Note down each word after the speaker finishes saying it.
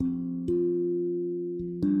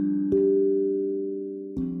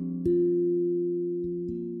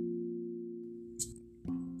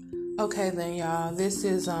Okay then, y'all. This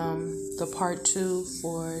is the part 2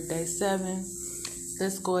 for day 7.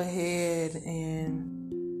 Let's go ahead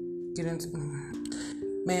and get into.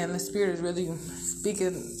 Man, the Spirit is really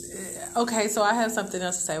speaking. Okay, so I have something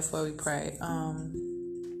else to say before we pray.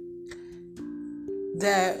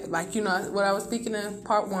 That, like, what I was speaking in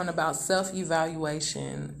part 1 about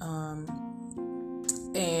self-evaluation,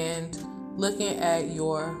 and looking at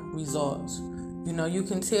your results. You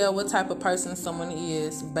can tell what type of person someone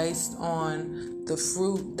is based on the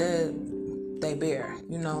fruit that they bear.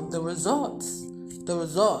 The results.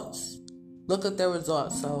 Look at their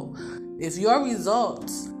results. So if your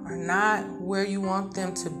results are not where you want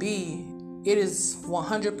them to be, it is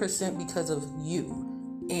 100% because of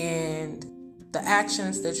you and the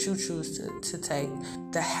actions that you choose to take,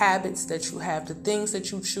 the habits that you have, the things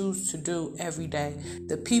that you choose to do every day,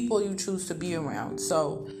 the people you choose to be around.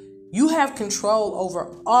 So you have control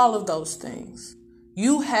over all of those things.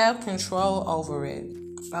 You have control over it.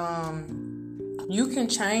 You can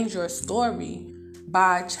change your story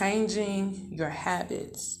by changing your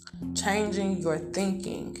habits, changing your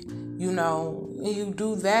thinking. You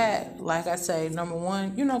do that, like I say, number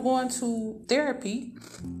one, going to therapy,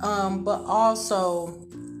 but also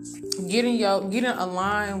getting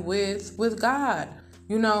aligned with God.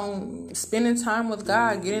 Spending time with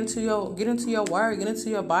God, get into your word, get into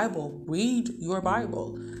your Bible, read your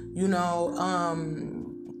Bible,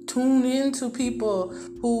 tune into people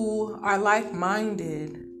who are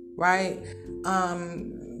like-minded, right?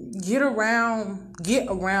 Get around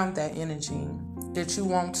that energy that you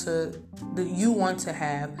want to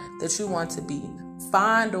have, that you want to be.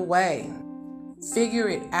 Find a way, figure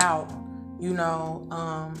it out,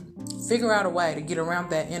 figure out a way to get around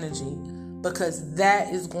that energy, because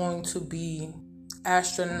that is going to be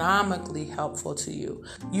astronomically helpful to you.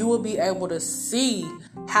 You will be able to see,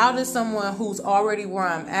 how does someone who's already where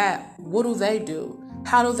I'm at, what do they do?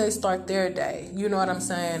 How do they start their day? You know what I'm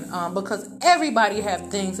saying? Because everybody have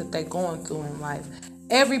things that they're going through in life.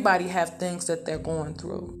 Everybody have things that they're going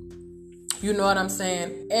through. You know what I'm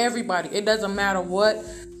saying? Everybody. It doesn't matter what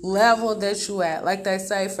level that you at. Like they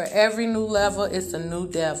say, for every new level, it's a new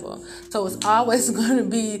devil. So it's always going to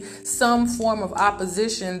be some form of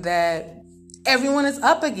opposition that everyone is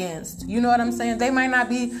up against. You know what I'm saying? They might not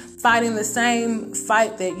be fighting the same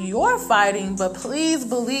fight that you're fighting, but please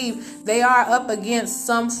believe they are up against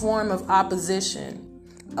some form of opposition.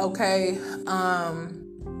 Okay?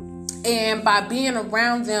 And by being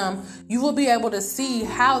around them, you will be able to see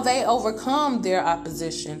how they overcome their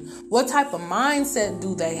opposition. What type of mindset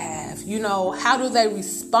do they have? How do they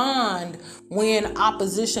respond when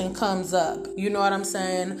opposition comes up? You know what I'm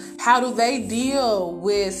saying? How do they deal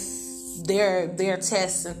with their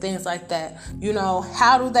tests and things like that?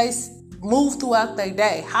 How do they move throughout their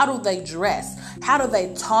day? How do they dress? How do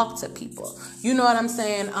they talk to people? You know what I'm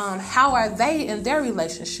saying? How are they in their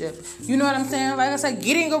relationship? You know what I'm saying? Like I said,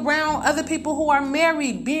 getting around other people who are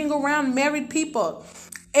married, being around married people.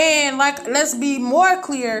 And let's be more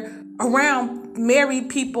clear, around married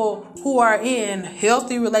people who are in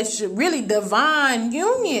healthy relationships, really divine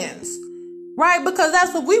unions. Right? Because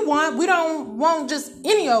that's what we want. We don't want just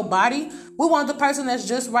any old body. We want the person that's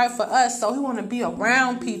just right for us. So we want to be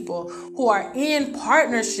around people who are in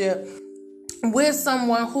partnership with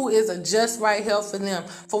someone who is a just right help for them.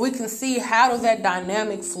 For we can see, how does that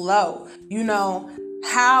dynamic flow?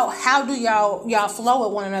 How do y'all flow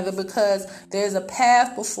with one another? Because there's a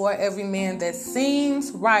path before every man that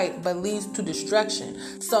seems right but leads to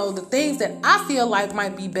destruction. So the things that I feel like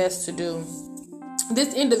might be best to do,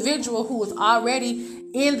 this individual who is already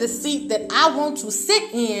in the seat that I want to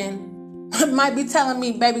sit in might be telling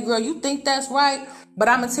me, baby girl, you think that's right, but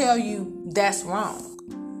I'm going to tell you that's wrong.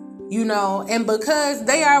 And because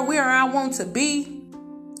they are where I want to be,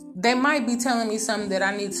 they might be telling me something that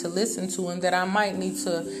I need to listen to and that I might need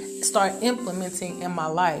to start implementing in my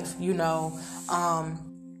life,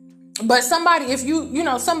 But somebody, if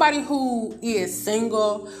somebody who is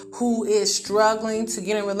single, who is struggling to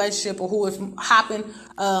get in a relationship, or who is hopping,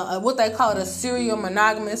 what they call it, a serial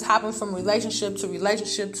monogamous, hopping from relationship to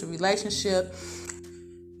relationship to relationship,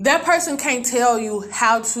 that person can't tell you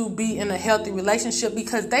how to be in a healthy relationship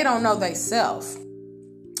because they don't know themselves.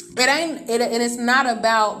 And it's not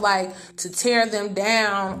about to tear them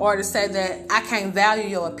down or to say that I can't value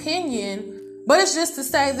your opinion. But it's just to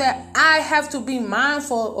say that I have to be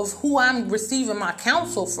mindful of who I'm receiving my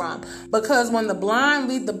counsel from. Because when the blind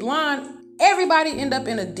lead the blind, everybody end up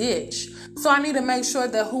in a ditch. So I need to make sure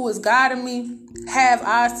that who is guiding me have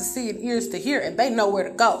eyes to see and ears to hear, and they know where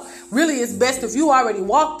to go. Really, it's best if you already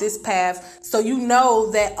walked this path, so you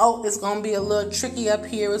know that, it's going to be a little tricky up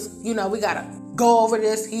here. It's, we got to go over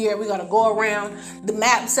this here. We got to go around. The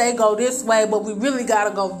map say go this way, but we really got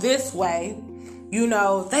to go this way. You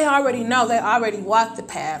know, they already know. They already walked the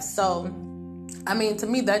path. So, I mean, to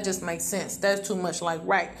me, that just makes sense. That's too much like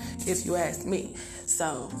right, if you ask me.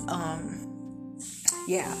 So,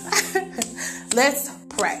 yeah. Let's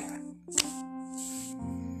pray.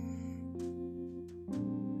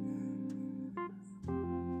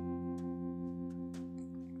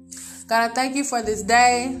 God, I thank you for this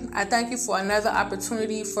day. I thank you for another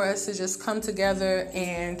opportunity for us to just come together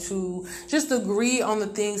and to just agree on the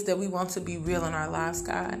things that we want to be real in our lives,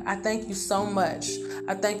 God. I thank you so much.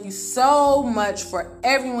 I thank you so much for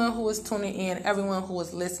everyone who is tuning in, everyone who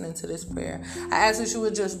is listening to this prayer. I ask that you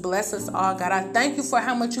would just bless us all, God. I thank you for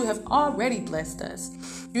how much you have already blessed us.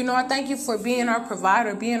 You know, I thank you for being our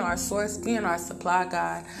provider, being our source, being our supply,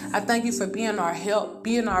 God. I thank you for being our help,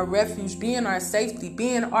 being our refuge, being our safety,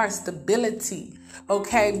 being our stability,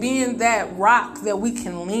 okay? Being that rock that we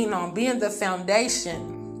can lean on, being the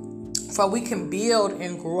foundation for we can build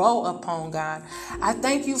and grow upon, God. I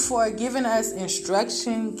thank you for giving us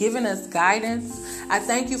instruction, giving us guidance. I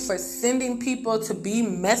thank you for sending people to be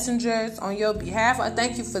messengers on your behalf. I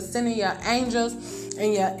thank you for sending your angels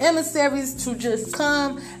and your emissaries to just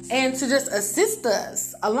come and to just assist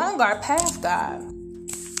us along our path, God.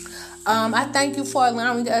 I thank you for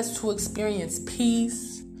allowing us to experience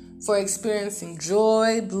peace, for experiencing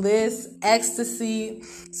joy, bliss, ecstasy,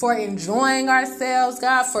 for enjoying ourselves,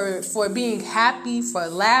 God, for being happy, for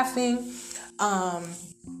laughing,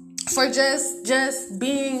 for just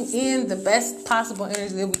being in the best possible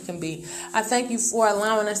energy that we can be. I thank you for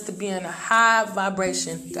allowing us to be in a high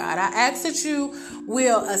vibration, God. I ask that you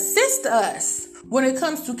will assist us when it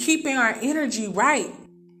comes to keeping our energy right.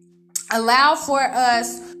 Allow for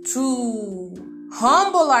us to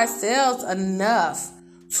humble ourselves enough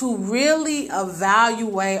to really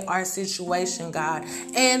evaluate our situation, God,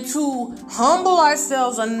 and to humble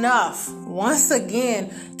ourselves enough, once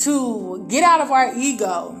again, to get out of our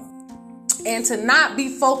ego and to not be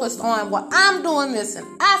focused on, well, I'm doing this and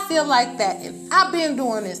I feel like that and I've been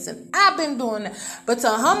doing this and I've been doing that, but to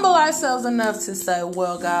humble ourselves enough to say,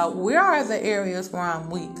 well, God, where are the areas where I'm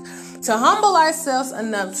weak? To humble ourselves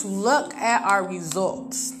enough to look at our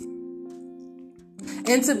results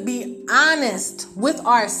and to be honest with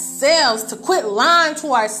ourselves, to quit lying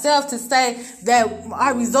to ourselves, to say that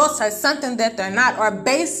our results are something that they're not, or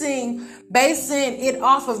basing it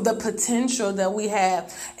off of the potential that we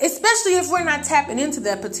have, especially if we're not tapping into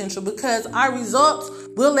that potential, because our results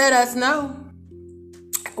will let us know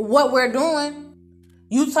what we're doing.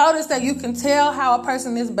 You told us that you can tell how a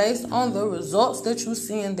person is based on the results that you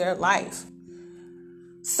see in their life.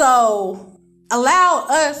 So allow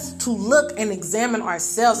us to look and examine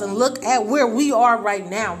ourselves and look at where we are right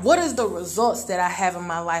now. What is the results that I have in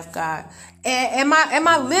my life, God? And am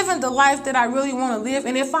I living the life that I really want to live?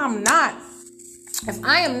 And if I'm not, if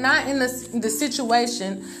I am not in the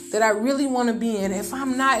situation that I really want to be in, if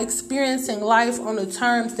I'm not experiencing life on the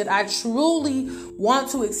terms that I truly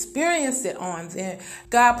want to experience it on, then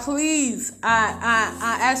God, please,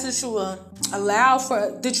 I ask that you will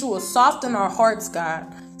that you will soften our hearts,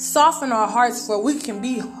 God. Soften our hearts for we can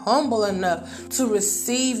be humble enough to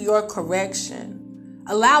receive your correction.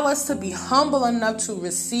 Allow us to be humble enough to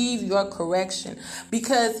receive your correction,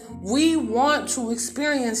 because we want to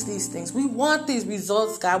experience these things. We want these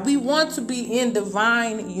results, God. We want to be in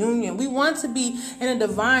divine union. We want to be in a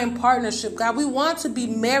divine partnership, God. We want to be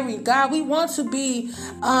married, God. We want to be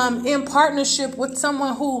in partnership with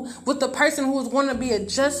with the person who is going to be a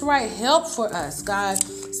just right help for us, God.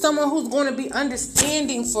 Someone who's going to be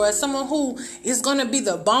understanding for us. Someone who is going to be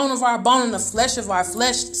the bone of our bone and the flesh of our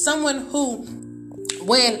flesh. Someone who,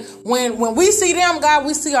 when we see them, God,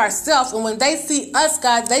 we see ourselves. And when they see us,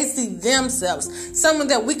 God, they see themselves. Someone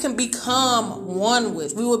that we can become one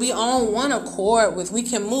with. We will be on one accord with. We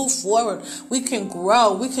can move forward. We can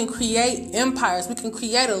grow. We can create empires. We can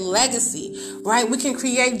create a legacy, right? We can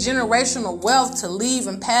create generational wealth to leave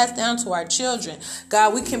and pass down to our children.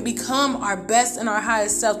 God, we can become our best and our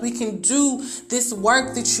highest self. We can do this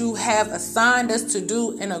work that you have assigned us to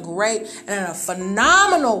do in a great and in a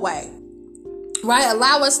phenomenal way. Right?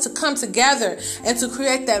 Allow us to come together and to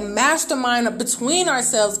create that mastermind between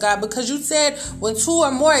ourselves, God, because you said when two or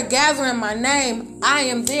more gather in my name, I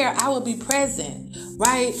am there. I will be present.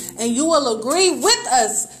 Right? And you will agree with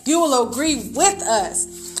us. You will agree with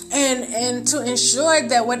us. and to ensure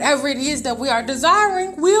that whatever it is that we are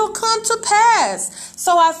desiring will come to pass.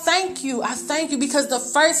 So I thank you because the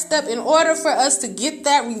first step in order for us to get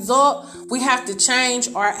that result, we have to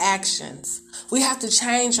change our actions. We have to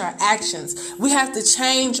change our actions. We have to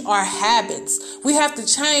change our habits. We have to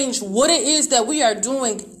change what it is that we are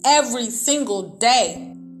doing every single day.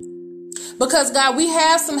 Because God, we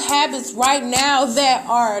have some habits right now that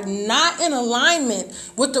are not in alignment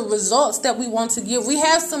with the results that we want to give. We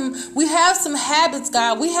have some habits,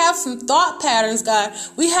 God. We have some thought patterns, God.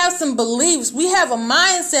 We have some beliefs. We have a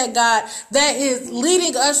mindset, God, that is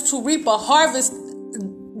leading us to reap a harvest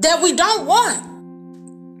that we don't want.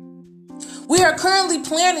 We are currently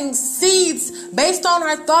planting seeds based on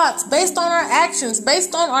our thoughts, based on our actions,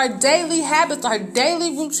 based on our daily habits, our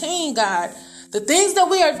daily routine, God. The things that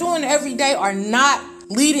we are doing every day are not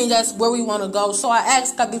leading us where we want to go. So I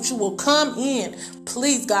ask, God, that you will come in.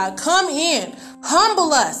 Please, God, come in.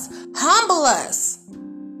 Humble us.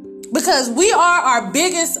 Because we are our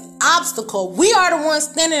biggest obstacle. We are the ones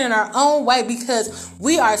standing in our own way because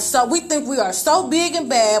we think we are so big and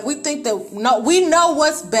bad. We think that we know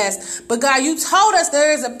what's best. But God, you told us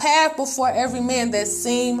there is a path before every man that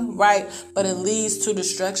seems right, but it leads to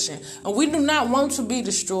destruction. And we do not want to be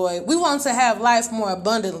destroyed. We want to have life more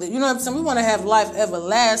abundantly. You know what I'm saying? We want to have life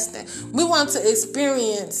everlasting. We want to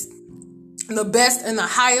experience the best and the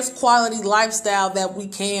highest quality lifestyle that we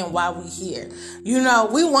can while we're here. You know,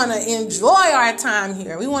 we want to enjoy our time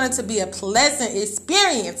here. We want it to be a pleasant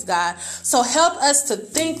experience, God. So help us to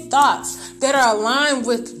think thoughts that are aligned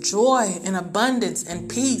with joy and abundance and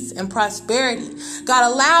peace and prosperity.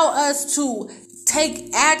 God, allow us to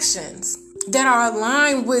take actions that are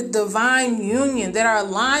aligned with divine union, that are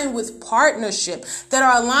aligned with partnership, that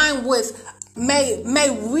are aligned with may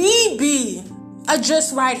we be a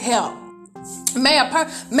just right help.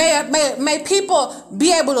 May people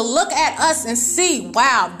be able to look at us and see,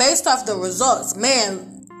 wow, based off the results,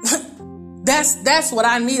 man, that's what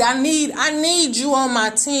I need. I need you on my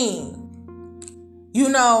team. You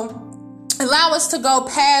know, allow us to go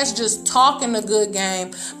past just talking a good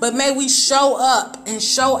game, but may we show up and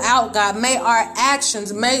show out, God. May our actions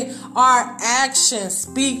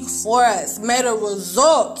speak for us. May the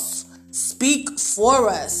results speak for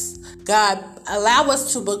us. God, allow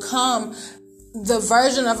us to become the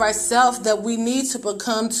version of ourselves that we need to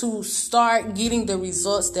become to start getting the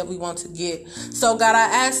results that we want to get. So God, I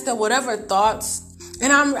ask that whatever thoughts,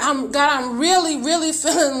 and I'm really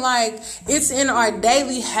feeling like it's in our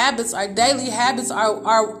daily habits. Our daily habits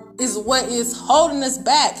is what is holding us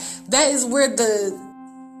back. That is where the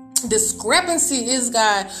discrepancy is,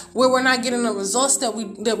 God, where we're not getting the results that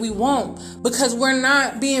we want, because we're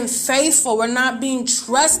not being faithful. We're not being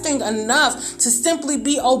trusting enough to simply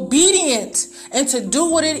be obedient and to do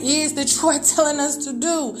what it is that you are telling us to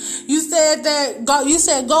do. You said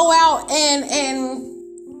go out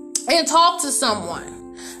and talk to someone.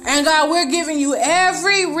 And God, we're giving you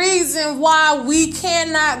every reason why we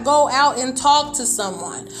cannot go out and talk to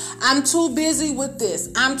someone. I'm too busy with this.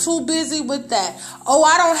 I'm too busy with that. Oh,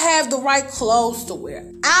 I don't have the right clothes to wear.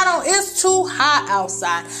 It's too hot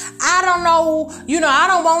outside. I don't know, I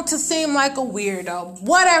don't want to seem like a weirdo.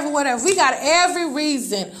 Whatever. We got every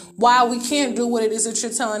reason why we can't do what it is that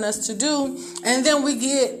you're telling us to do. And then we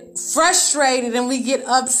get frustrated and we get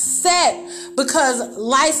upset because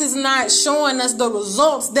life is not showing us the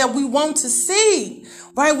results that we want to see.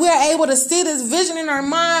 Right? We're able to see this vision in our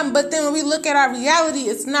mind, but then when we look at our reality,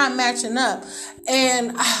 it's not matching up.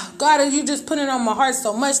 And God, you just put it on my heart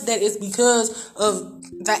so much that it's because of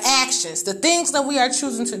the actions, the things that we are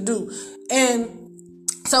choosing to do. And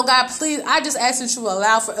so God, please, I just ask that you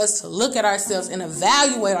allow for us to look at ourselves and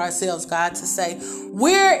evaluate ourselves, God, to say,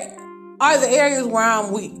 where are the areas where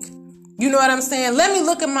I'm weak? You know what I'm saying? Let me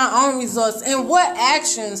look at my own results and what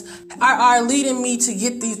actions are leading me to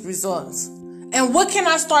get these results. And what can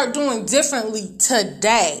I start doing differently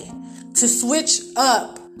today to switch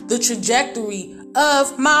up the trajectory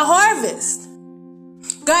of my harvest?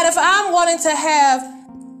 God, if I'm wanting to have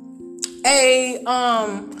a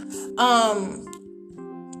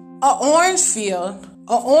orange field,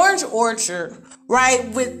 an orange orchard, right,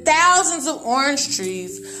 with thousands of orange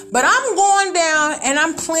trees, but I'm going down and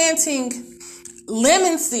I'm planting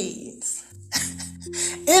lemon seeds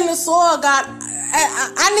in the soil, God,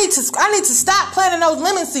 I need to stop planting those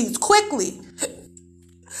lemon seeds quickly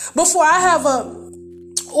before I have a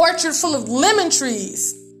orchard full of lemon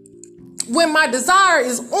trees when my desire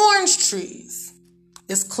is orange trees.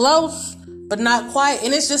 It's close, but not quite.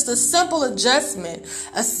 And it's just a simple adjustment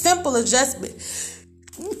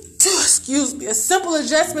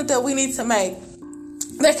that we need to make.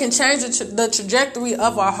 that can change the trajectory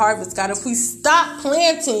of our harvest, God. If we stop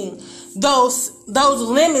planting those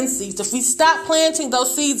lemon seeds, if we stop planting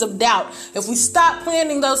those seeds of doubt, if we stop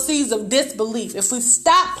planting those seeds of disbelief, if we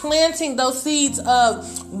stop planting those seeds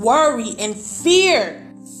of worry and fear,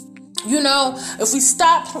 if we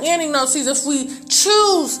stop planting those seeds, if we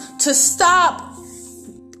choose to stop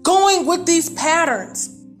going with these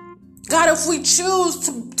patterns, God, if we choose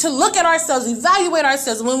to look at ourselves, evaluate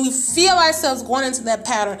ourselves, when we feel ourselves going into that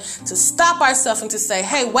pattern, to stop ourselves and to say,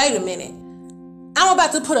 hey, wait a minute. I'm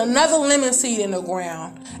about to put another lemon seed in the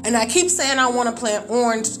ground. And I keep saying I want to plant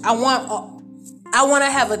orange. I want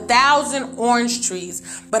to have 1,000 orange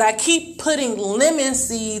trees, but I keep putting lemon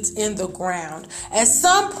seeds in the ground. At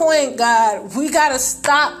some point, God, we got to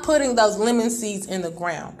stop putting those lemon seeds in the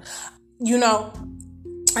ground.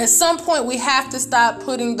 At some point, we have to stop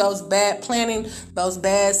planting those bad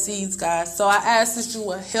seeds, God. So I ask that you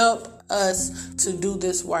will help us to do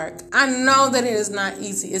this work. I know that it is not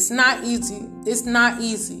easy. It's not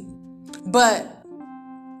easy. But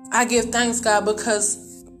I give thanks, God,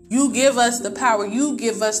 because you give us the power. You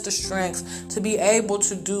give us the strength to be able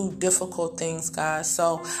to do difficult things, God.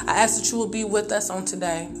 So I ask that you will be with us on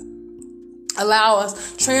today. Allow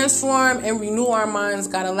us, transform and renew our minds,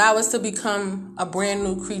 God. Allow us to become a brand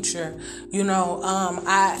new creature.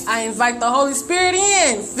 I invite the Holy Spirit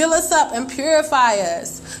in. Fill us up and purify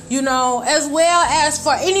us, as well as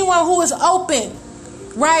for anyone who is open,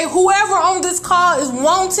 right? Whoever on this call is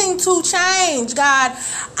wanting to change, God,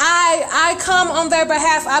 I come on their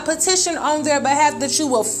behalf. I petition on their behalf that you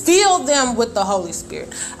will fill them with the Holy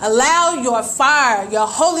Spirit. Allow your fire, your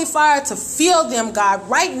holy fire to fill them, God,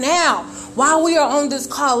 right now. While we are on this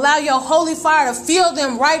call, allow your holy fire to fill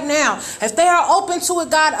them right now. If they are open to it,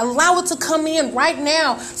 God, allow it to come in right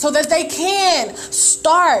now so that they can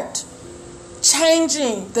start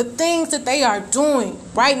changing the things that they are doing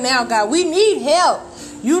right now, God. We need help.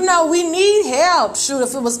 We need help. Shoot,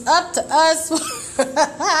 if it was up to us,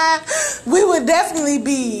 we would definitely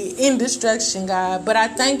be in destruction, God. But I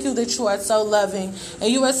thank you that you are so loving and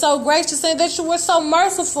you are so gracious and that you are so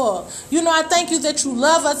merciful. I thank you that you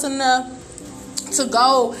love us enough to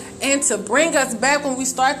go and to bring us back when we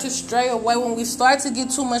start to stray away, when we start to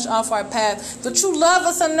get too much off our path, that you love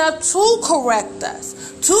us enough to correct us,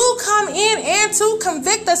 to come in and to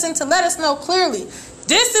convict us and to let us know clearly,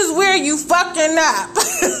 this is where you fucking up.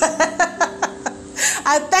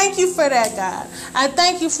 I thank you for that, God. I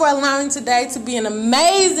thank you for allowing today to be an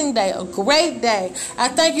amazing day, a great day. I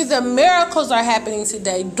thank you that miracles are happening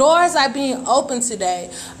today. Doors are being opened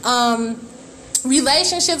today.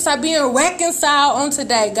 Relationships are being reconciled on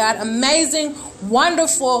today, God. Amazing,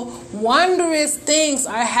 wonderful, wondrous things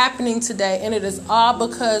are happening today. And it is all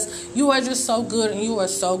because you are just so good and you are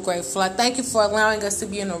so grateful. I thank you for allowing us to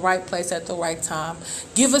be in the right place at the right time.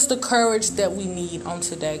 Give us the courage that we need on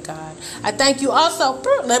today, God. I thank you also.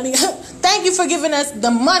 Thank you for giving us the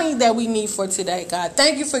money that we need for today, God.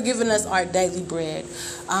 Thank you for giving us our daily bread.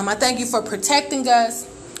 I thank you for protecting us,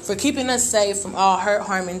 for keeping us safe from all hurt,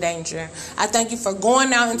 harm, and danger. I thank you for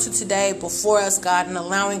going out into today before us, God, and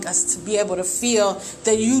allowing us to be able to feel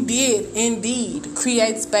that you did indeed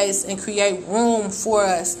create space and create room for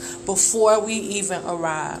us before we even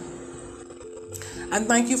arrive. I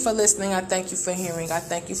thank you for listening. I thank you for hearing. I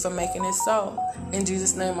thank you for making it so. In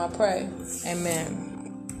Jesus' name I pray. Amen.